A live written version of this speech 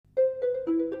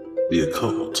the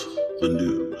occult, the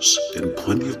news, and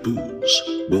plenty of booze.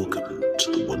 Welcome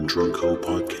to the One Drunk Ho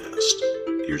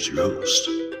podcast. Here's your host,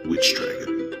 Witch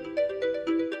Dragon.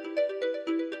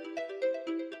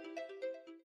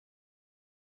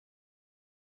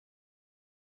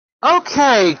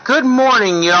 Okay, good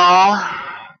morning, y'all.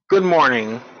 Good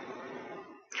morning.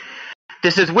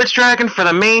 This is Witch Dragon for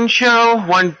the main show,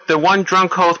 the One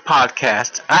Drunk Ho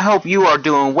podcast. I hope you are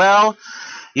doing well.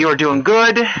 You are doing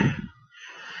good.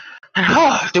 And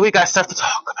do we got stuff to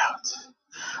talk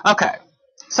about? Okay,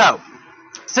 so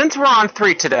since we're on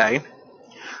 3 today,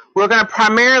 we're going to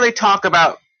primarily talk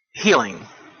about healing.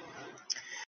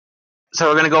 So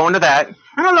we're going to go into that.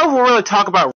 I don't know if we'll really talk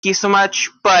about Reiki so much,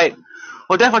 but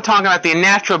we'll definitely talk about the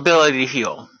natural ability to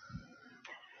heal.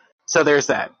 So there's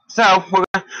that. So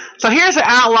here's the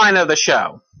outline of the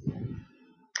show.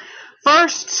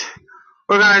 First,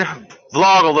 we're going to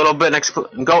vlog a little bit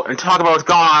and go and talk about what's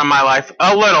going on in my life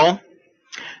a little.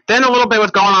 Then a little bit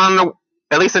what's going on,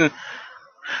 at least in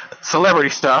celebrity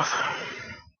stuff.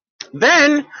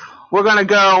 Then we're going to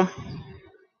go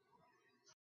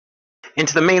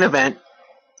into the main event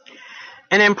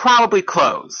and then probably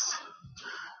close.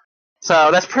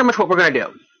 So that's pretty much what we're going to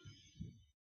do.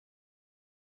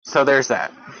 So there's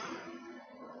that.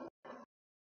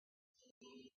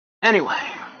 Anyway.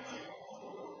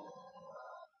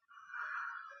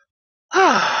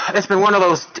 It's been one of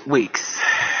those weeks.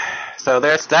 So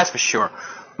that's for sure.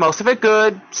 Most of it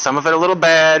good, some of it a little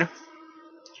bad.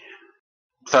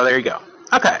 So there you go.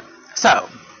 Okay, so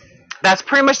that's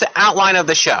pretty much the outline of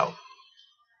the show.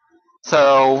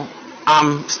 So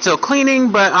I'm still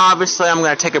cleaning, but obviously I'm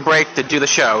going to take a break to do the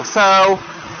show. So,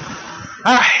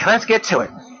 alright, let's get to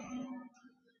it.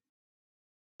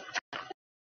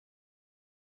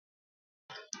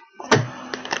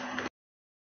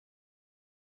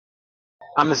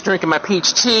 I'm just drinking my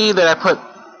peach tea that I put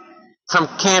some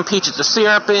canned peaches to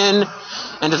syrup in,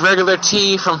 and just regular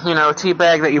tea from, a tea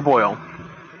bag that you boil. In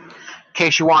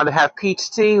case you wanted to have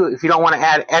peach tea, if you don't want to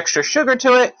add extra sugar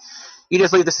to it, you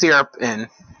just leave the syrup in,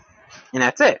 and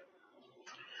that's it.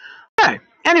 Okay,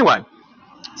 anyway,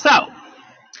 so,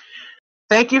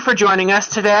 thank you for joining us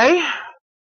today,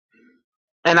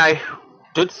 and I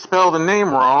did spell the name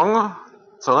wrong,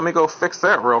 so let me go fix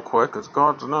that real quick, because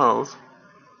God knows.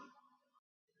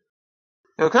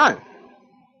 Okay.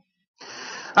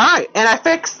 Alright, and I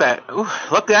fixed that. Ooh,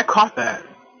 luckily I caught that.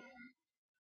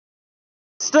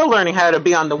 Still learning how to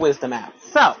be on the Wisdom app.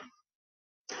 So,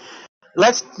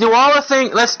 let's do all the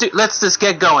things. Let's just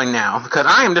get going now, because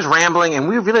I am just rambling and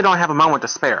we really don't have a moment to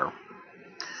spare.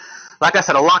 Like I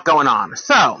said, a lot going on.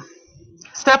 So,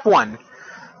 step 1.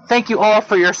 Thank you all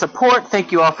for your support.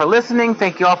 Thank you all for listening.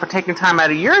 Thank you all for taking time out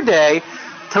of your day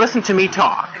to listen to me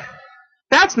talk.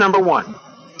 That's number 1.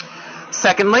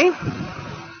 Secondly,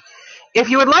 if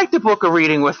you would like to book a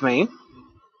reading with me,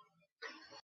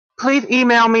 please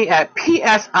email me at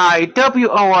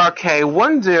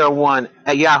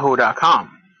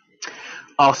psiwork101@yahoo.com.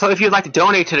 Also, if you'd like to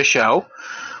donate to the show,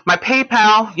 my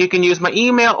PayPal, you can use my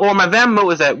email, or my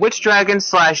Venmo is at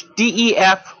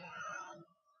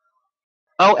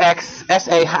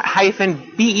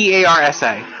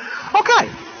witchdragon/DEFOXSA-BEARSA. Okay,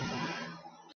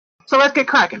 so let's get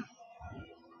cracking.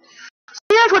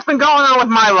 Here's what's been going on with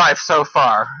my life so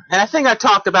far. And I think I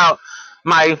talked about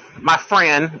my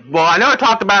friend. Well, I know I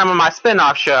talked about him on my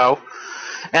spin-off show.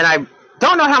 And I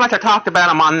don't know how much I talked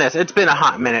about him on this. It's been a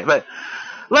hot minute. But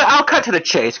I'll cut to the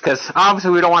chase, because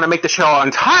obviously we don't want to make the show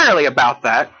entirely about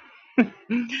that.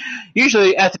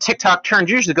 Usually, as the TikTok turns,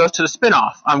 usually goes to the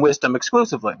spin-off on Wisdom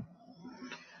exclusively.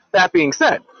 That being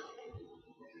said.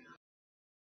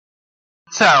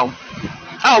 So,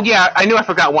 oh yeah, I knew I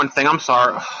forgot one thing. I'm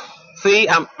sorry. See,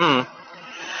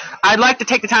 I'd like to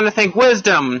take the time to thank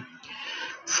Wisdom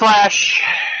 /Anchor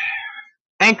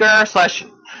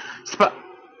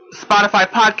 /Spotify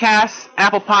Podcasts,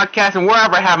 Apple Podcasts, and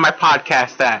wherever I have my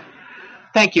podcast at.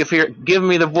 Thank you for giving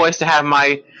me the voice to have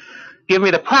give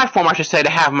me the platform, I should say, to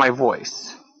have my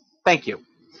voice. Thank you.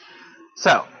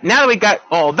 So, now that we got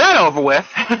all that over with,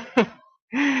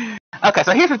 okay,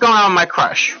 so here's what's going on with my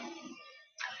crush.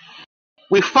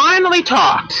 We finally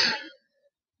talked.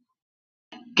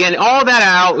 Getting all that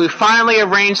out, we finally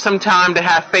arranged some time to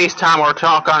have FaceTime or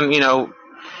talk on,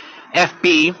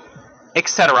 FB,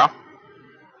 etc.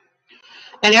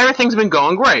 And everything's been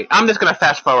going great. I'm just going to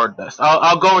fast forward this.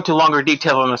 I'll go into longer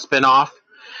detail on the spin-off.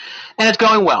 And it's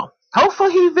going well.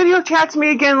 Hopefully he video chats me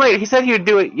again later. He said he would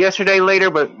do it yesterday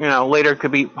later, but, later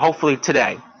could be hopefully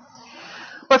today.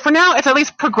 But for now, it's at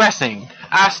least progressing.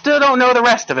 I still don't know the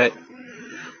rest of it.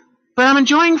 But I'm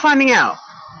enjoying finding out.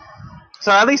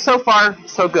 So at least so far,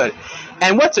 so good.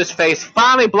 And what's his face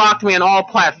finally blocked me on all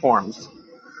platforms.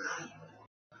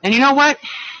 And you know what?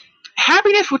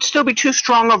 Happiness would still be too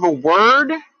strong of a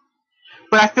word,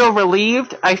 but I feel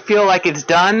relieved. I feel like it's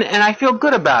done, and I feel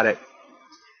good about it.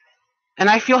 And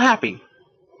I feel happy.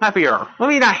 Happier.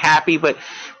 Maybe not happy, but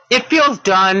it feels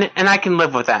done, and I can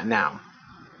live with that now.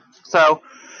 So,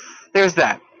 there's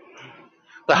that.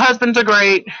 The husbands are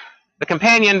great. The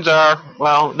companions are,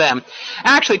 well, them.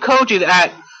 Actually, Koji's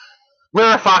at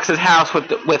River Fox's house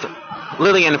with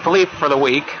Lillian and Philippe for the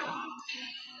week.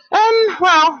 And,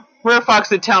 well, River Fox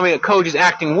did tell me that Koji's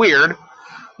acting weird.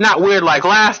 Not weird like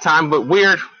last time, but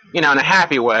weird, in a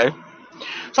happy way.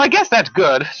 So I guess that's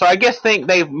good. So I guess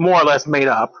they've more or less made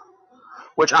up,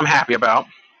 which I'm happy about.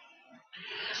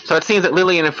 So it seems that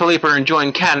Lillian and Philippe are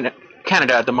enjoying Canada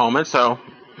at the moment, so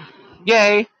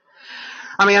yay.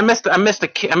 I mean, I missed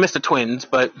the twins,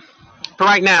 but for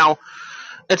right now,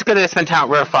 it's good that they spent time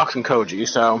with River Fox and Koji,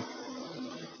 so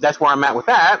that's where I'm at with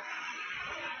that.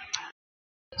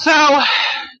 So,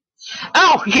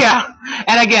 oh, yeah,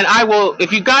 and again, I will,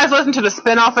 if you guys listen to the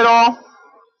spinoff at all,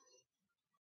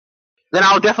 then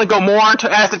I'll definitely go more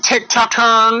into as the TikTok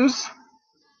turns.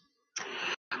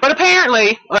 But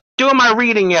apparently, I was doing my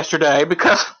reading yesterday,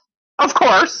 because, of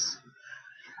course,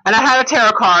 and I had a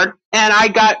tarot card, and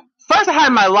first I had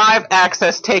my live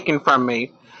access taken from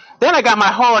me, then I got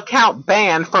my whole account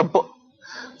banned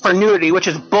for nudity, which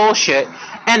is bullshit,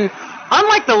 and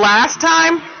unlike the last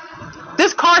time,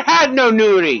 this card had no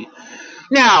nudity.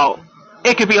 Now,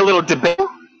 it could be a little debate,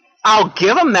 I'll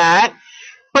give them that,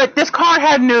 but this card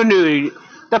had no nudity.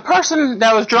 The person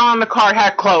that was drawing the card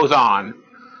had clothes on.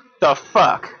 The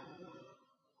fuck?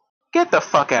 Get the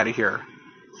fuck out of here.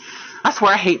 I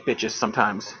swear I hate bitches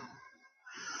sometimes.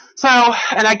 So,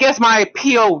 and I guess my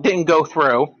appeal didn't go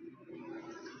through.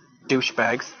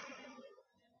 Douchebags.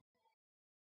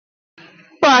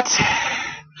 But,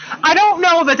 I don't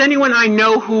know that anyone I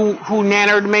know who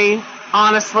nannered me,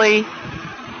 honestly.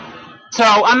 So,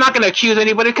 I'm not going to accuse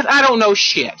anybody because I don't know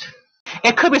shit.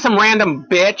 It could be some random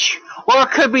bitch, or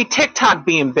it could be TikTok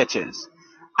being bitches.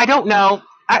 I don't know.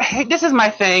 This is my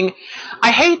thing.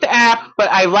 I hate the app, but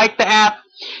I like the app.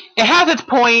 It has its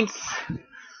points,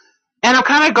 and I'm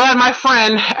kind of glad my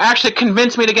friend actually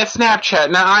convinced me to get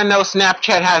Snapchat. Now, I know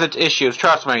Snapchat has its issues,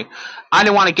 trust me. I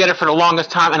didn't want to get it for the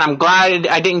longest time, and I'm glad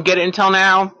I didn't get it until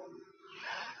now.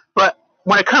 But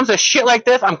when it comes to shit like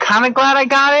this, I'm kind of glad I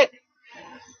got it.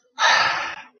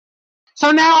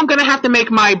 So now I'm going to have to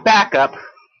make my backup,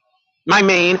 my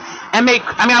main, and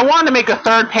I wanted to make a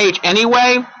third page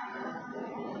anyway,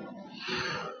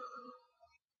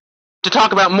 to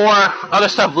talk about more other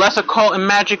stuff, less occult and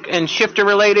magic and shifter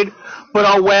related, but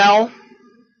oh well.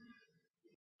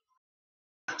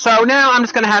 So now I'm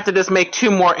just going to have to just make two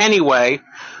more anyway.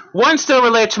 One still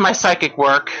related to my psychic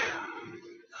work,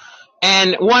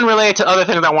 and one related to other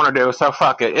things I want to do, so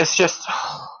fuck it. It's just,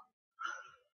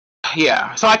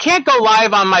 yeah. So I can't go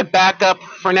live on my backup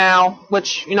for now,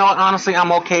 which, honestly,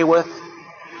 I'm okay with.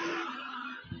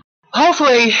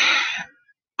 Hopefully,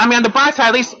 on the bright side,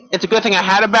 at least it's a good thing I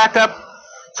had a backup.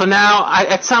 So now,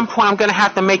 at some point, I'm going to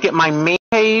have to make it my main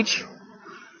page,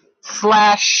 /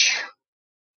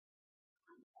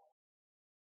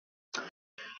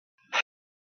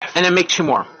 and then make two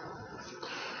more.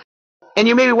 And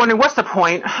you may be wondering, what's the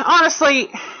point? Honestly,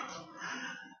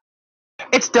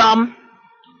 it's dumb,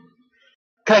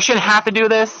 because I shouldn't have to do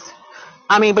this.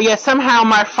 But yet somehow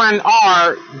my friend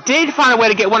R did find a way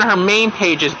to get one of her main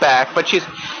pages back, but she's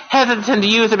hesitant to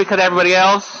use it because of everybody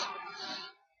else.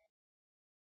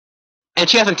 And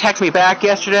she hasn't texted me back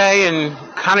yesterday, and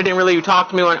kind of didn't really talk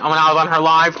to me when I was on her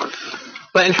live.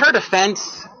 But in her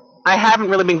defense, I haven't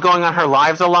really been going on her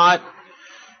lives a lot,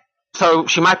 so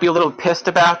she might be a little pissed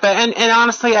about that. And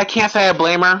honestly, I can't say I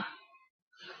blame her.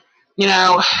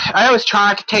 I always try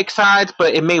not to take sides,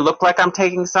 but it may look like I'm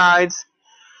taking sides.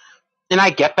 And I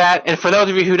get that. And for those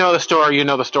of you who know the story, you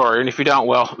know the story. And if you don't,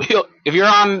 well, if you're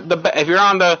on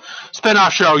the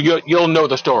spin-off show, you'll know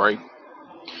the story.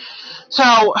 So,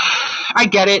 I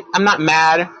get it. I'm not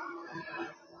mad.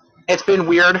 It's been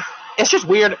weird. It's just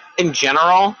weird in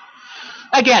general.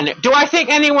 Again, do I think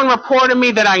anyone reported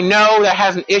me that I know that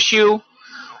has an issue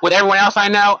with everyone else I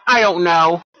know? I don't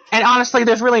know. And honestly,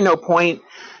 there's really no point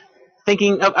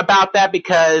thinking about that,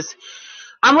 because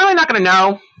I'm really not going to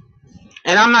know.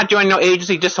 And I'm not joining no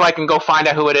agency just so I can go find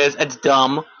out who it is. It's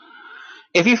dumb.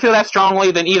 If you feel that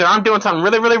strongly, then either I'm doing something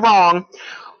really, really wrong,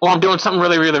 or I'm doing something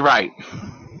really, really right.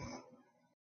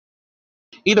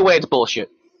 Either way, it's bullshit.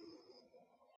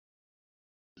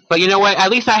 But you know what?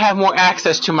 At least I have more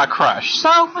access to my crush.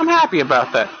 So, I'm happy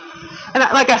about that. And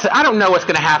like I said, I don't know what's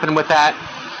going to happen with that.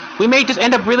 We may just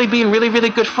end up really being really, really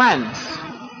good friends.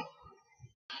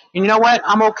 And you know what?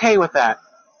 I'm okay with that.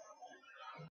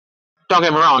 Don't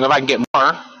get me wrong, if I can get more,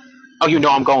 oh, you know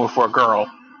I'm going for a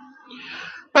girl.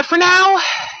 But for now,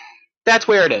 that's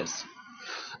where it is.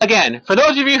 Again, for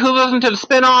those of you who listen to the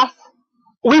spinoff,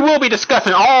 we will be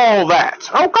discussing all that.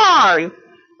 Okay.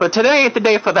 But today ain't the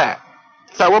day for that.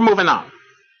 So we're moving on.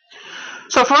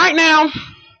 So for right now,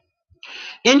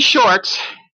 in short,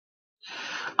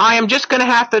 I am just going to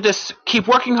have to just keep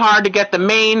working hard to get the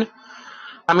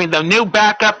new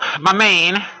backup, my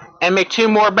main, and make 2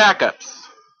 more backups.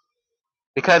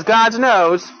 Because God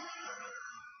knows,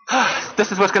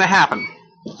 this is what's going to happen.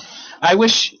 I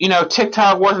wish,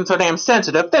 TikTok wasn't so damn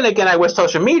sensitive. Then again, I wish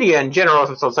social media in general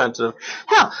wasn't so sensitive.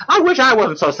 Hell, I wish I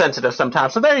wasn't so sensitive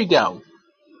sometimes. So there you go.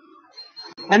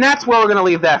 And that's where we're going to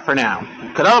leave that for now.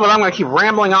 Because otherwise I'm going to keep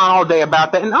rambling on all day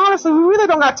about that. And honestly, we really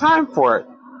don't got time for it.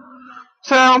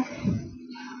 So,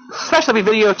 especially if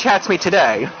video chats me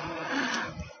today.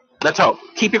 Let's hope.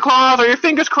 Keep your claws or your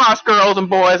fingers crossed, girls and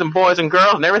boys and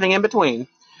girls and everything in between.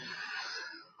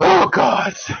 Oh,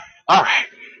 God. All right.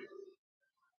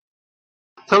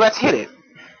 So let's hit it.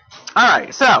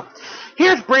 Alright, so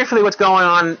here's briefly what's going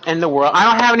on in the world. I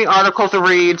don't have any articles to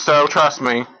read, so trust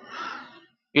me.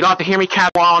 You don't have to hear me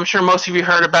catwall. I'm sure most of you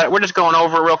heard about it. We're just going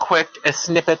over it real quick as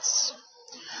snippets.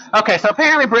 Okay, so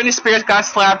apparently Britney Spears got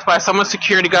slapped by someone's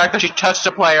security guard because she touched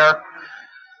a player.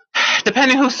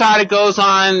 Depending whose side it goes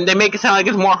on, they make it sound like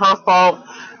it's more her fault.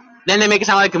 Then they make it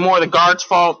sound like it's more the guard's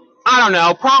fault. I don't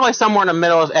know. Probably somewhere in the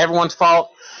middle is everyone's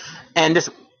fault. And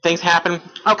just things happen.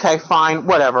 Okay, fine,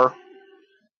 whatever.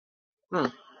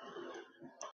 All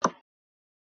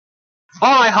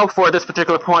I hope for at this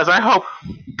particular point is I hope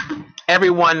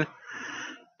everyone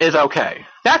is okay.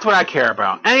 That's what I care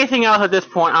about. Anything else at this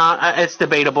point, it's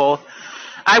debatable.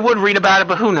 I would read about it,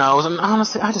 but who knows? And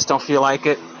honestly, I just don't feel like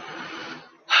it.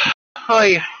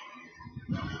 Because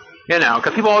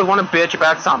people always want to bitch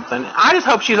about something. I just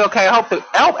hope she's okay. I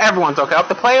hope everyone's okay. I hope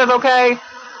the player's okay.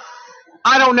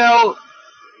 I don't know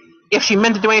if she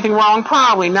meant to do anything wrong.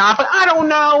 Probably not, but I don't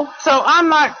know. So I'm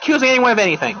not accusing anyone of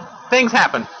anything. Things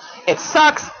happen. It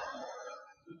sucks.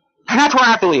 And that's where I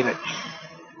have to leave it.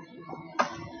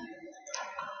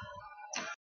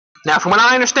 Now, from what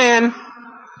I understand,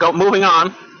 moving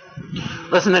on,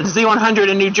 listen to Z100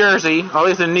 in New Jersey, or at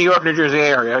least in the New York, New Jersey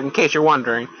area, in case you're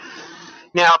wondering.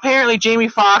 Now, apparently Jamie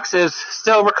Foxx is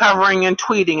still recovering and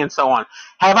tweeting and so on.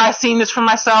 Have I seen this for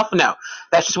myself? No.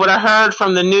 That's just what I heard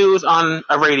from the news on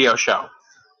a radio show.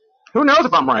 Who knows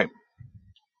if I'm right?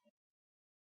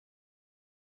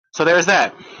 So there's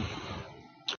that.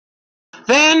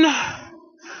 Then,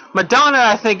 Madonna,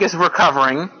 I think, is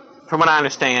recovering, from what I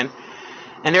understand.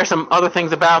 And there's some other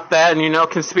things about that, and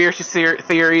conspiracy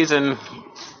theories and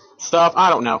stuff. I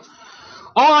don't know.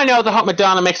 All I know is I hope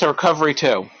Madonna makes a recovery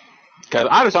too. Because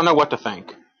I just don't know what to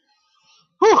think.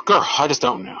 Oh, girl, I just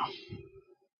don't know.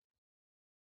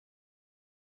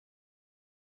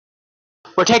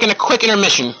 We're taking a quick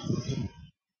intermission.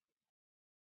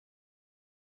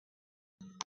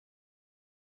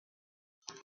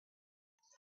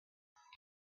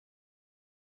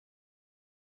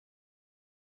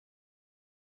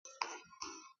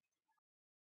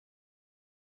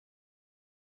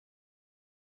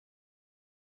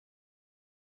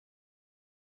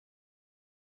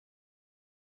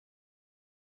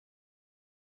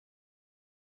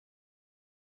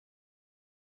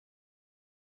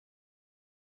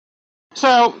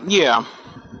 So, yeah.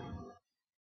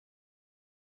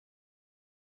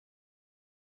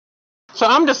 So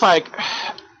I'm just like,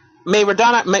 may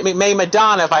Madonna,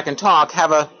 if I can talk,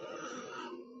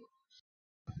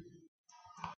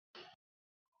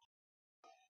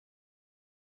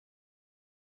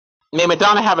 may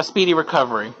Madonna have a speedy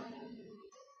recovery.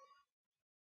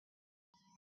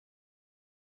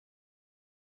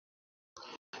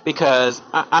 Because,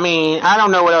 I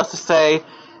don't know what else to say,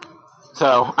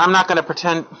 so I'm not going to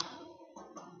pretend.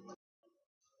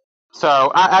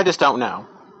 So, I just don't know.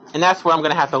 And that's where I'm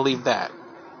going to have to leave that.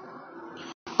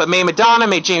 But may Madonna,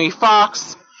 may Jamie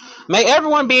Foxx, may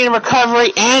everyone be in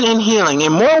recovery and in healing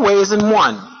in more ways than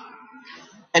one.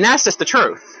 And that's just the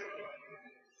truth.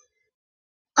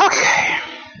 Okay.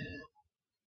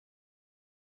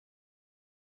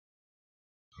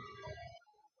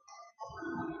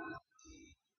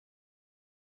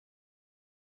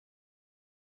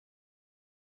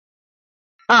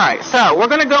 Alright, so we're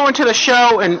going to go into the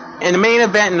show and the main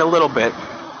event in a little bit.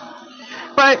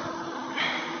 But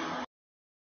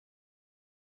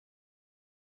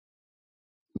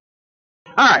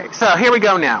alright, so here we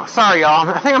go now. Sorry, y'all.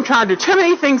 I think I'm trying to do too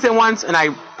many things at once, and I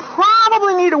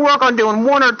probably need to work on doing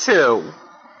one or two.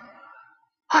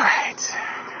 Alright.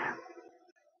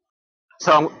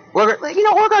 So, we're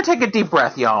going to take a deep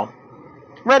breath, y'all.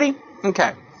 Ready?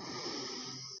 Okay.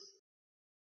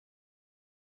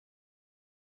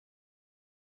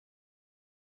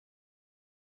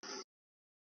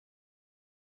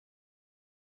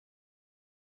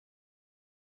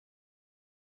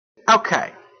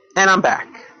 Okay. And I'm back.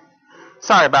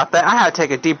 Sorry about that. I had to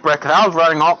take a deep breath because I was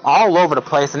running all over the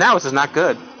place, and that was just not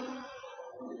good.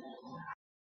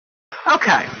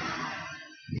 Okay.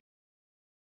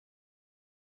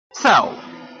 So,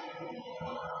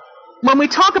 when we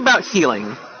talk about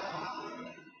healing,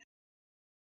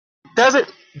 does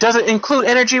it include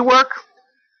energy work?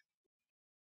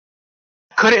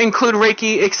 Could it include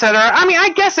Reiki, etc.? I mean, I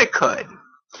guess it could.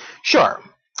 Sure.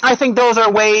 I think those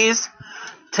are ways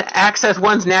to access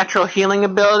one's natural healing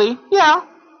ability. Yeah,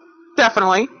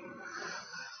 definitely.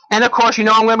 And of course, I'm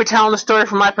going to be telling the story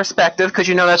from my perspective because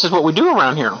that's just what we do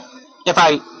around here. If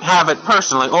I have it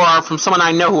personally or from someone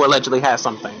I know who allegedly has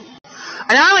something.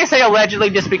 And I only say allegedly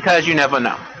just because you never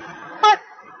know. But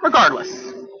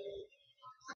regardless.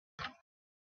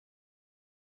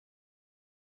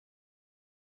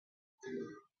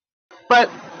 But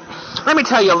let me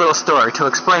tell you a little story to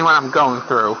explain what I'm going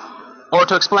through. Or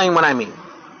to explain what I mean.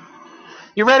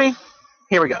 You ready?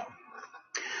 Here we go.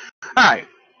 Alright.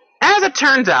 As it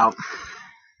turns out,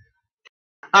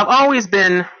 I've always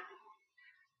been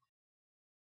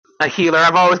a healer.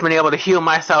 I've always been able to heal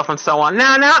myself and so on.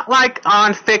 Now, not like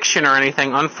on fiction or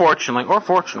anything, unfortunately, or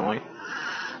fortunately.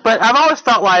 But I've always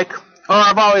felt like, or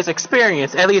I've always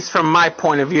experienced, at least from my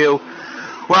point of view,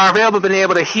 where I've been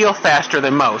able to heal faster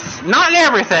than most. Not in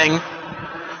everything.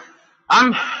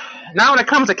 Not when it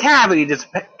comes to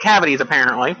cavities,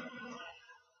 apparently.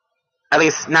 At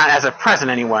least not as of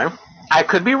present, anyway. I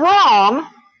could be wrong,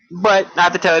 but I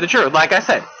have to tell you the truth. Like I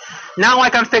said, not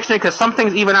like on fiction, because some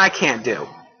things even I can't do.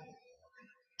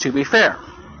 To be fair.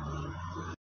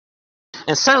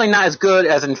 And certainly not as good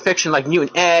as in fiction like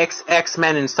Mutant X,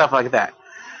 X-Men, and stuff like that.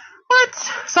 But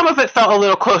some of it felt a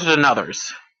little closer than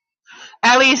others.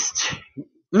 At least,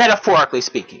 metaphorically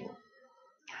speaking.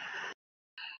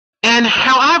 And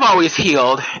how I've always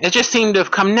healed, it just seemed to have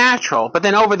come natural. But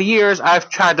then over the years, I've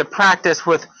tried to practice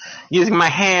with using my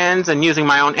hands and using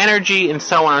my own energy and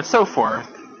so on and so forth.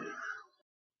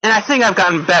 And I think I've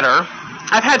gotten better.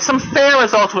 I've had some fair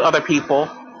results with other people.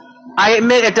 I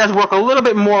admit it does work a little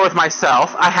bit more with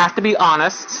myself. I have to be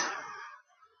honest.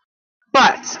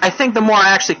 But I think the more I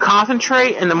actually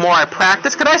concentrate and the more I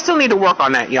practice, because I still need to work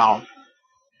on that, y'all,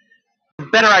 the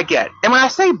better I get. And when I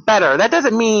say better, that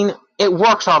doesn't mean it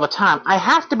works all the time. I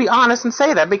have to be honest and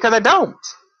say that because I don't.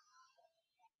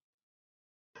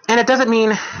 And it doesn't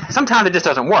mean sometimes it just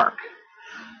doesn't work.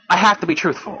 I have to be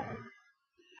truthful.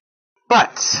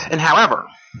 But, and however,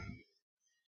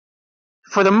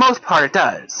 for the most part it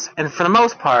does. And for the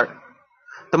most part,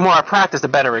 the more I practice, the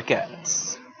better it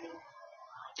gets.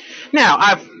 Now,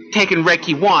 I've taken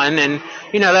Reiki 1, and,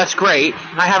 that's great.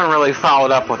 I haven't really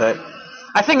followed up with it.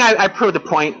 I think I proved the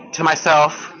point to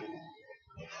myself.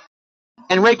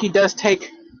 And Reiki does take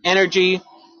energy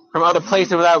from other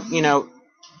places without,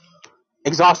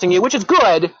 exhausting you, which is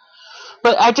good.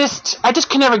 But I just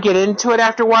can never get into it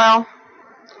after a while.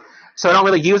 So I don't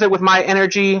really use it with my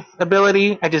energy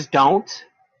ability. I just don't.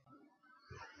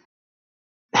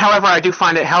 However, I do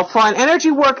find it helpful. And energy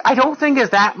work, I don't think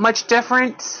is that much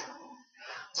different.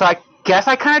 So I guess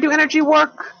I kind of do energy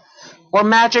work. Or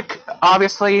magic,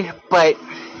 obviously. But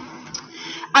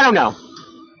I don't know.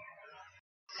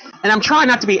 And I'm trying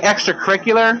not to be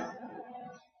extracurricular.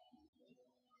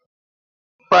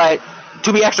 But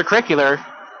to be extracurricular,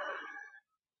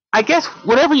 I guess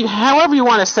however you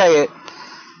want to say it,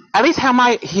 at least how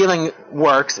my healing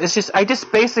works, I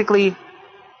just basically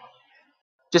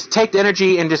just take the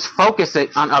energy and just focus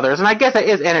it on others. And I guess that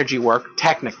is energy work,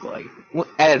 technically,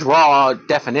 at its raw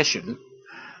definition.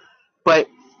 But,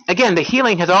 again, the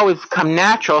healing has always come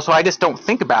natural, so I just don't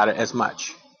think about it as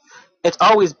much. It's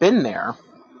always been there.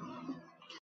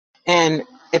 And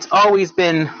it's always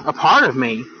been a part of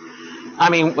me. I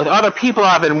mean, with other people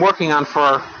I've been working on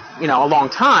for, a long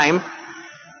time,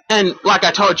 and like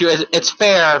I told you, it's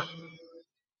fair,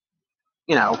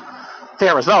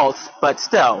 fair results, but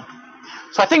still.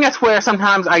 So I think that's where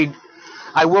sometimes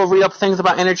I will read up things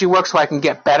about energy work so I can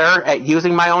get better at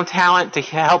using my own talent to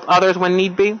help others when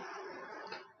need be.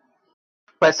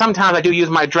 But sometimes I do use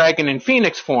my dragon and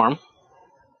phoenix form,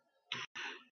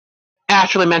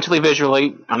 astrally, mentally,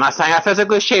 visually. I'm not saying I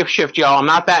physically shapeshift, y'all. I'm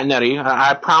not that nutty.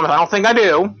 I promise I don't think I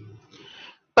do.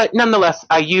 But nonetheless,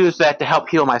 I use that to help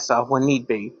heal myself when need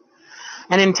be.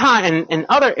 And in time, in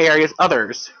other areas,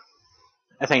 others,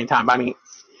 at the same time, I mean,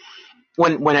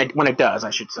 when it does, I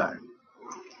should say.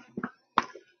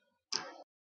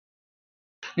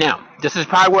 Now, this is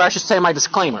probably where I should say my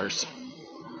disclaimers.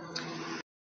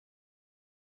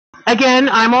 Again,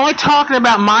 I'm only talking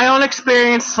about my own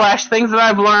experience / things that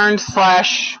I've learned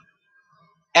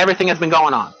 / everything that's been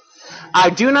going on. I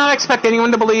do not expect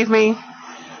anyone to believe me.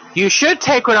 You should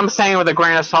take what I'm saying with a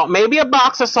grain of salt, maybe a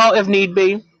box of salt if need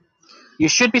be. You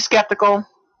should be skeptical.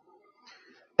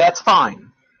 That's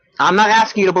fine. I'm not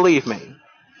asking you to believe me.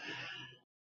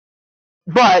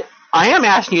 But I am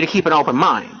asking you to keep an open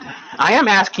mind. I am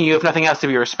asking you, if nothing else, to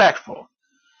be respectful.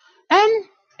 And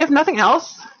if nothing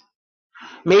else,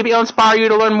 maybe it'll inspire you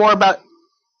to learn more about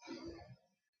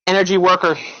energy work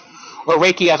or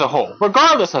Reiki as a whole,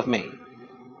 regardless of me.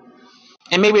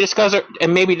 And maybe discover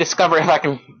if I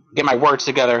can get my words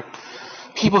together,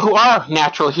 people who are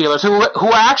natural healers, who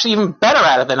are actually even better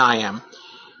at it than I am.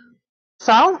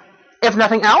 So, if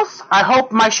nothing else, I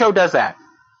hope my show does that.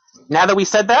 Now that we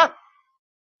said that,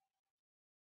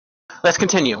 let's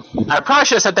continue. I probably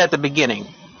should have said that at the beginning.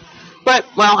 But,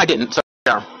 well, I didn't, so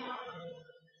there.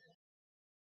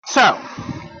 So,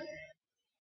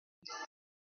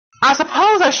 I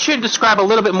suppose I should describe a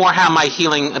little bit more how my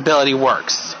healing ability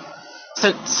works.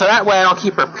 So that way I don't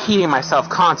keep repeating myself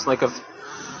constantly, because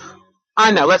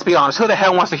I know, let's be honest, who the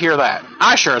hell wants to hear that?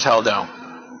 I sure as hell don't.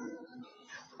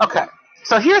 Okay,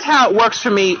 so here's how it works for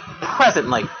me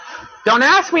presently. Don't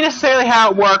ask me necessarily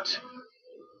how it worked.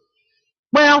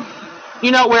 Well, you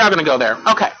know, we're not going to go there.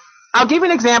 Okay, I'll give you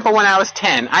an example when I was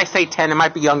 10. I say 10, it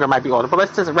might be younger, it might be older, but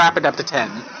let's just wrap it up to 10.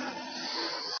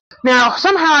 Now,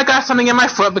 somehow I got something in my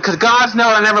foot, because God's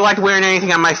knows I never liked wearing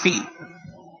anything on my feet.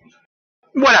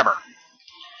 Whatever.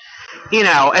 You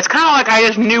know, it's kind of like I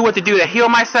just knew what to do to heal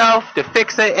myself, to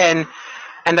fix it, and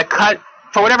the cut,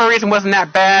 for whatever reason, wasn't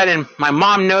that bad, and my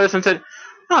mom noticed and said,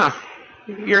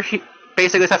 you're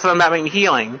basically said something about me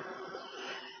healing.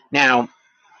 Now,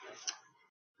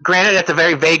 granted, that's a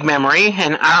very vague memory,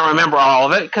 and I don't remember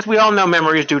all of it, because we all know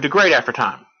memories do degrade after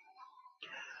time.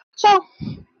 So,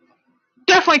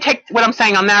 definitely take what I'm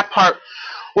saying on that part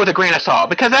with a grain of salt,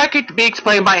 because that could be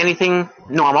explained by anything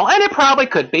normal, and it probably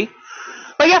could be.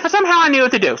 But yeah, but somehow I knew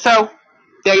what to do. So,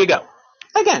 there you go.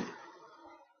 Again,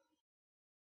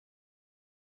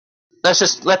 let's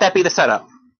just let that be the setup.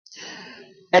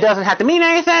 It doesn't have to mean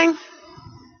anything,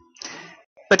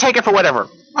 but take it for whatever.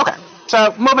 Okay,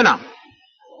 so moving on.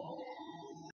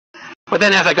 But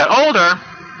then as I got older,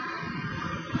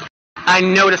 I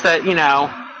noticed that, you know,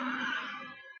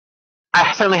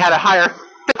 I certainly had a higher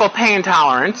physical pain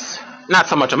tolerance. Not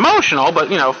so much emotional, but,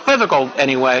 you know, physical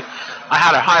anyway. I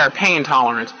had a higher pain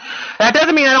tolerance. That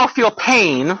doesn't mean I don't feel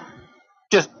pain,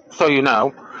 just so you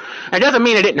know. It doesn't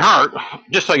mean it didn't hurt,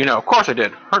 just so you know. Of course it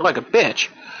did. Hurt like a bitch.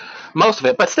 Most of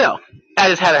it, but still. I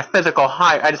just had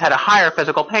a higher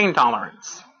physical pain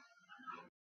tolerance.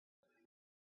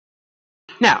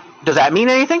 Now, does that mean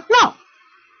anything? No.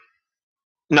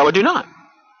 No, it do not.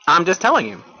 I'm just telling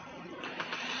you.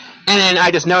 And then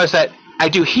I just noticed that I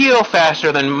do heal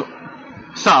faster than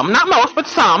some, not most, but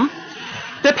some,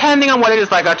 depending on what it is,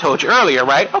 like I told you earlier,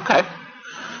 right? Okay.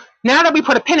 Now that we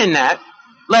put a pin in that,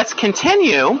 let's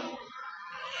continue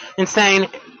in saying,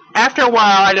 after a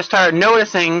while, I just started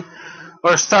noticing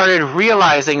or started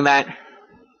realizing that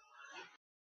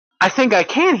I think I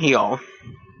can heal,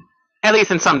 at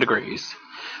least in some degrees.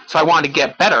 So I wanted to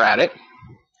get better at it.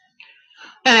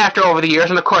 And after over the years,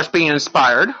 and of course being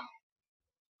inspired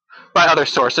by other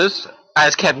sources, I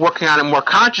just kept working on it more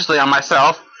consciously on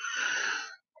myself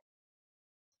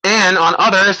and on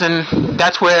others, and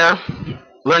that's where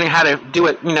learning how to do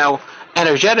it, you know,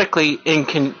 energetically in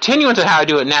continuance of how to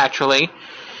do it naturally,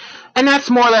 and that's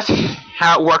more or less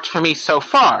how it worked for me so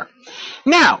far.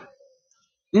 Now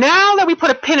that we put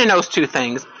a pin in those two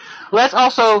things, let's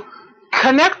also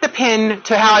connect the pin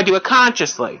to how I do it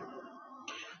consciously.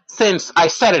 Since I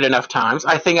said it enough times,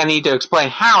 I think I need to explain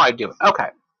how I do it. Okay.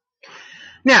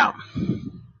 Now,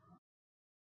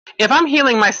 if I'm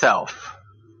healing myself,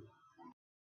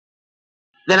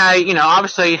 then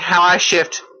obviously how I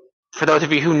shift, for those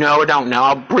of you who know or don't know,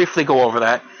 I'll briefly go over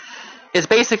that, is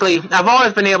basically, I've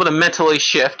always been able to mentally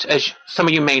shift, as some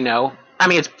of you may know. I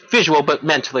mean, it's visual, but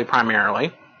mentally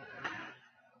primarily.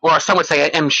 Or some would say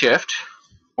an M shift,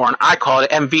 or I call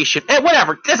it an MV shift,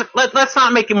 whatever. Let's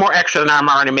not make it more extra than I'm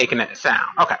already making it sound.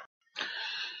 Okay.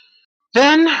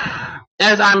 Then,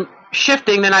 as I'm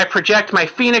shifting, then I project my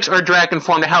phoenix or dragon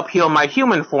form to help heal my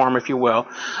human form, if you will.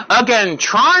 Again,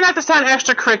 try not to sound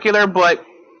extracurricular, but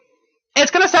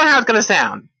it's going to sound how it's going to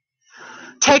sound.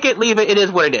 Take it, leave it, it is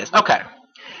what it is. Okay.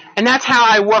 And that's how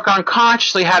I work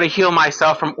unconsciously how to heal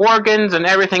myself from organs and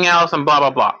everything else and blah, blah,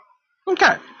 blah.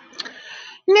 Okay.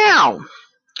 Now,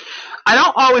 I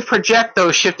don't always project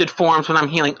those shifted forms when I'm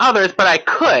healing others, but I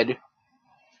could,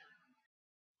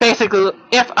 basically,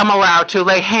 if I'm allowed to,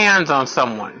 lay hands on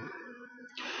someone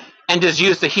and just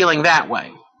use the healing that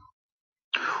way.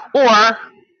 Or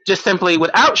just simply,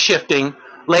 without shifting,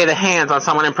 lay the hands on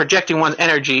someone and projecting one's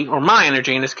energy, or my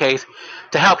energy in this case,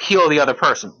 to help heal the other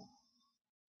person.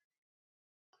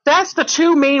 That's the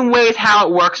two main ways how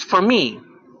it works for me.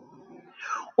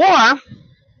 Or,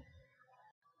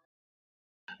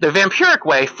 the vampiric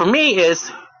way for me is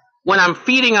when I'm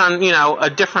feeding on, a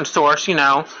different source,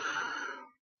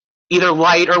 either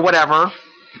light or whatever,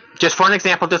 just for an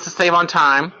example, just to save on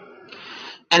time.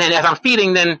 And then as I'm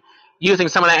feeding, then using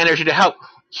some of that energy to help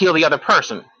heal the other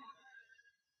person.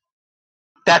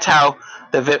 That's how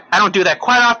I don't do that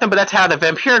quite often, but that's how the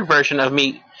vampiric version of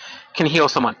me can heal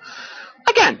someone.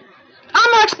 Again,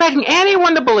 I'm not expecting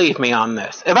anyone to believe me on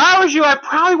this. If I was you, I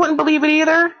probably wouldn't believe it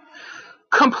either.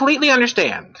 Completely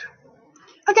understand.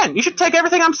 Again, you should take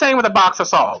everything I'm saying with a box of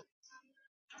salt.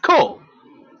 Cool.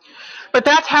 But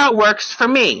that's how it works for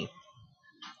me.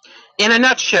 In a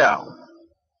nutshell.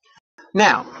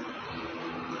 Now,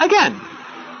 again,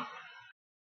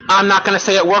 I'm not going to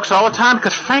say it works all the time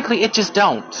because frankly it just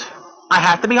don't. I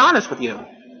have to be honest with you.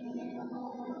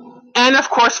 And of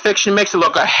course fiction makes it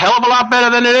look a hell of a lot better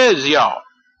than it is, y'all.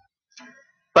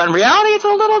 But in reality it's a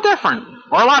little different.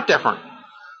 Or a lot different.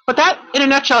 But that, in a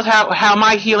nutshell, is how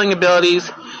my healing abilities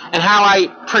and how I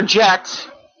project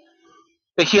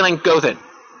the healing goes in.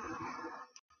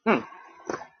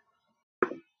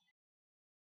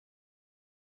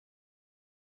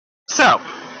 So,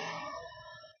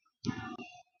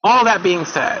 all that being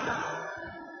said,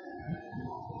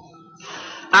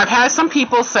 I've had some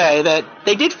people say that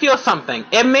they did feel something.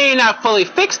 It may not fully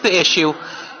fix the issue,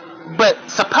 but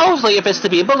supposedly, if it's to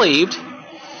be believed,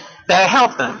 that it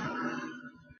helped them.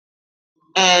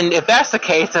 And if that's the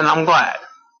case, then I'm glad.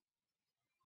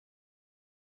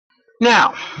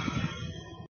 Now,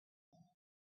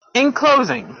 in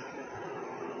closing,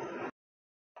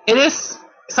 it is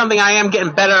something I am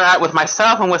getting better at with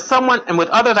myself and with someone and with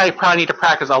others I probably need to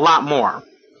practice a lot more.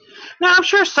 Now, I'm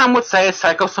sure some would say it's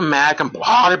psychosomatic and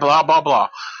blah, blah, blah, blah.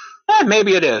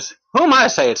 Maybe it is. Who am I to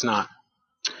say it's not?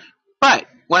 But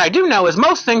what I do know is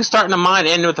most things start in the mind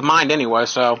and end with the mind anyway,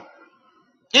 so,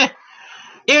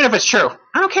 even if it's true,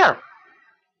 I don't care.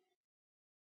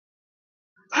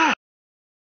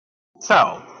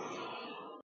 So,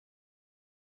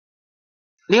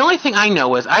 the only thing I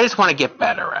know is I just want to get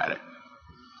better at it.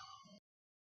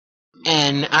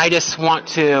 And I just want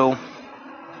to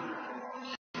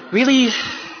really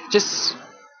just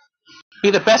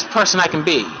be the best person I can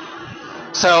be.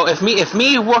 So if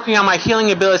me working on my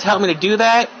healing abilities help me to do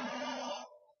that,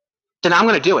 then I'm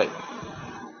going to do it.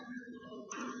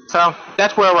 So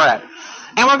that's where we're at.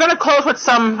 And we're going to close with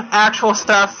some actual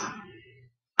stuff.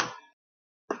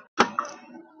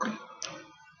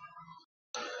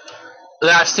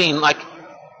 That I've seen,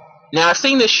 now I've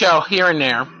seen this show here and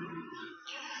there.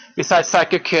 Besides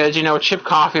Psycho Kids, Chip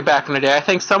Coffey back in the day. I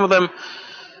think some of them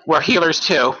were healers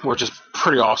too, which is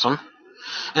pretty awesome.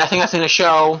 And I think I've seen a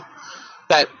show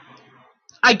that,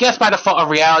 I guess by default, a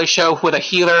reality show with a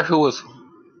healer who was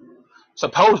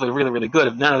supposedly really, really good,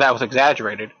 if none of that was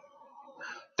exaggerated.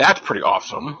 That's pretty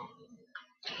awesome.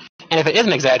 And if it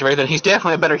isn't exaggerated, then he's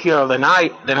definitely a better healer than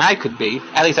I could be,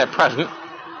 at least at present.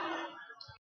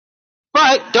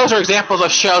 But those are examples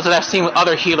of shows that I've seen with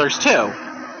other healers too.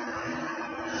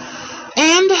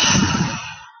 And,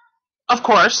 of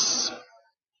course,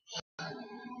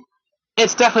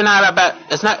 it's definitely not about,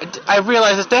 I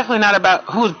realize it's definitely not about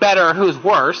who's better or who's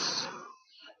worse.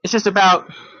 It's just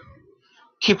about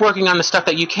keep working on the stuff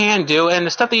that you can do, and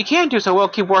the stuff that you can't do so well,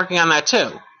 keep working on that too.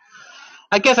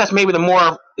 I guess that's maybe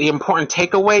the important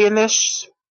takeaway in this,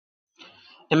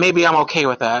 and maybe I'm okay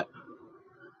with that.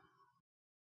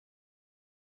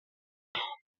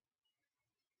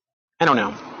 I don't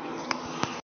know.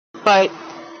 But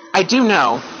I do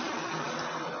know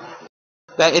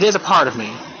that it is a part of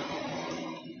me.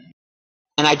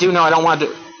 And I do know I don't want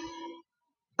to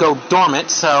go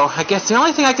dormant, so I guess the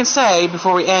only thing I can say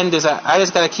before we end is that I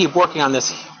just gotta keep working on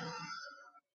this.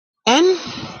 And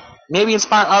maybe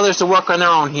inspire others to work on their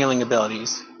own healing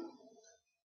abilities.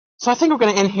 So I think we're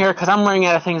gonna end here because I'm running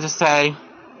out of things to say.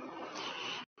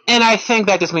 And I think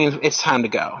that just means it's time to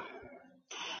go.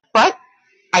 But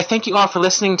I thank you all for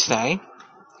listening today.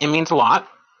 It means a lot.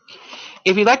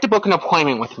 If you'd like to book an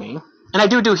appointment with me, and I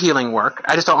do healing work,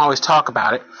 I just don't always talk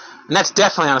about it, and that's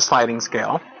definitely on a sliding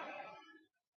scale.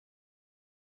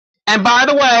 And by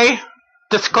the way,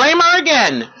 disclaimer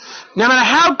again, no matter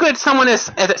how good someone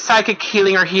is at psychic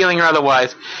healing or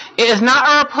otherwise, it is not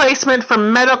a replacement for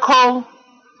medical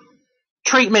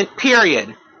treatment,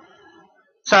 period.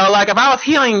 So, like, if I was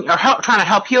healing or trying to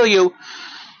help heal you,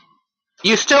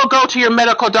 you still go to your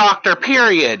medical doctor,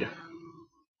 period.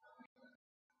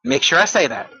 Make sure I say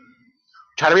that.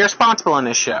 Try to be responsible in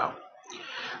this show.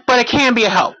 But it can be a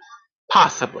help.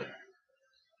 Possibly.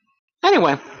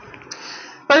 Anyway.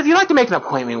 But if you'd like to make an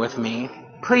appointment with me,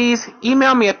 please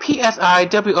email me at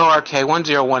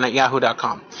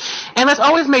psiwork101@yahoo.com. And let's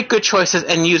always make good choices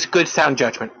and use good sound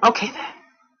judgment. Okay then.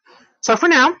 So for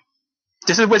now,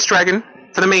 this is Witch Dragon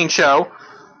for the main show.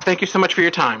 Thank you so much for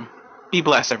your time. Be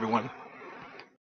blessed, everyone.